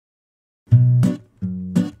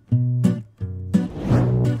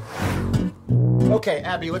Okay,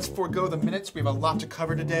 Abby, let's forego the minutes. We have a lot to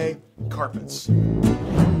cover today. Carpets.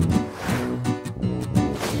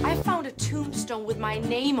 I found a tombstone with my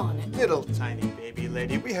name on it. Little tiny baby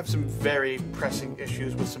lady, we have some very pressing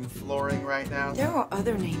issues with some flooring right now. There are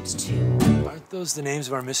other names, too. Aren't those the names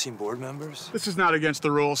of our missing board members? This is not against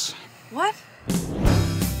the rules. What?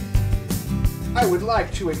 I would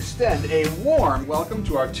like to extend a warm welcome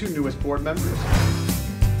to our 2 newest board members.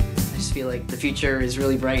 I just feel like the future is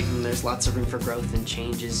really bright and there's lots of room for growth and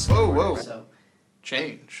changes. Whoa. So,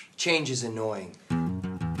 Change. Change is annoying.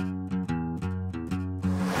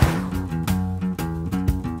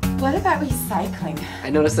 What about recycling? I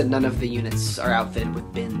noticed that none of the units are outfitted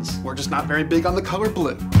with bins. We're just not very big on the color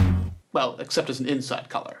blue. Well, except as an inside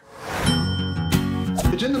color.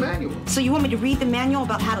 It's in the manual. So you want me to read the manual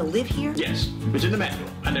about how to live here? Yes, it's in the manual,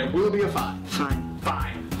 and there will be a fine. Fine.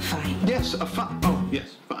 Fine. Fine. Yes, a fine. Oh,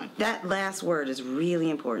 yes, fine. That last word is really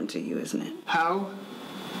important to you, isn't it? How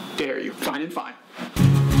dare you? Fine and fine.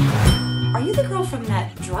 Are you the girl from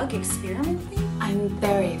that drug experiment thing? I'm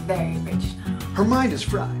very, very rich now. Her mind is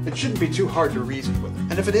fried. It shouldn't be too hard to reason with her.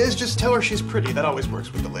 And if it is, just tell her she's pretty. That always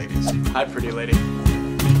works with the ladies. Hi, pretty lady.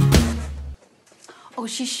 Oh,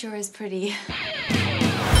 she sure is pretty.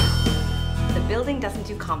 The building doesn't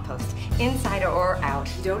do compost, inside or out.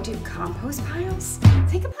 You don't do compost piles?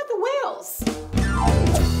 Think about the whales.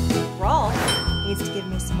 Rolf needs to give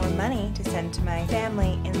me some more money to send to my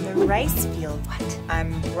family in the rice field. What?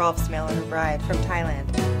 I'm Rolf's mail-order bride from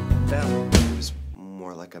Thailand. That was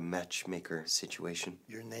more like a matchmaker situation.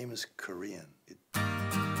 Your name is Korean.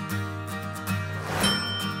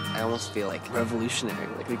 I almost feel like revolutionary,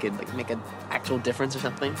 like we could like make an actual difference or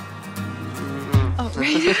something. Oh,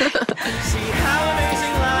 right. See how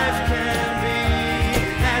amazing life can be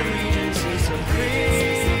at Regency Supreme.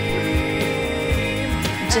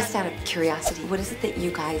 Just out of curiosity, what is it that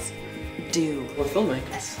you guys do? We're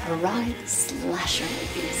filmmakers. Erotic slasher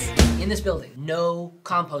movies. In this building, no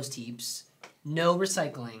compost heaps, no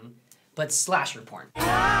recycling, but slasher porn.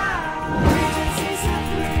 Regency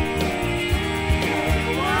Supreme.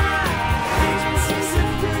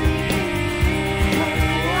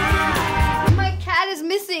 My cat is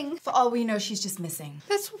missing. For all we know, she's just missing.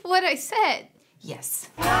 That's what I said. Yes.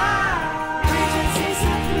 Regency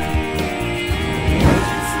Supreme.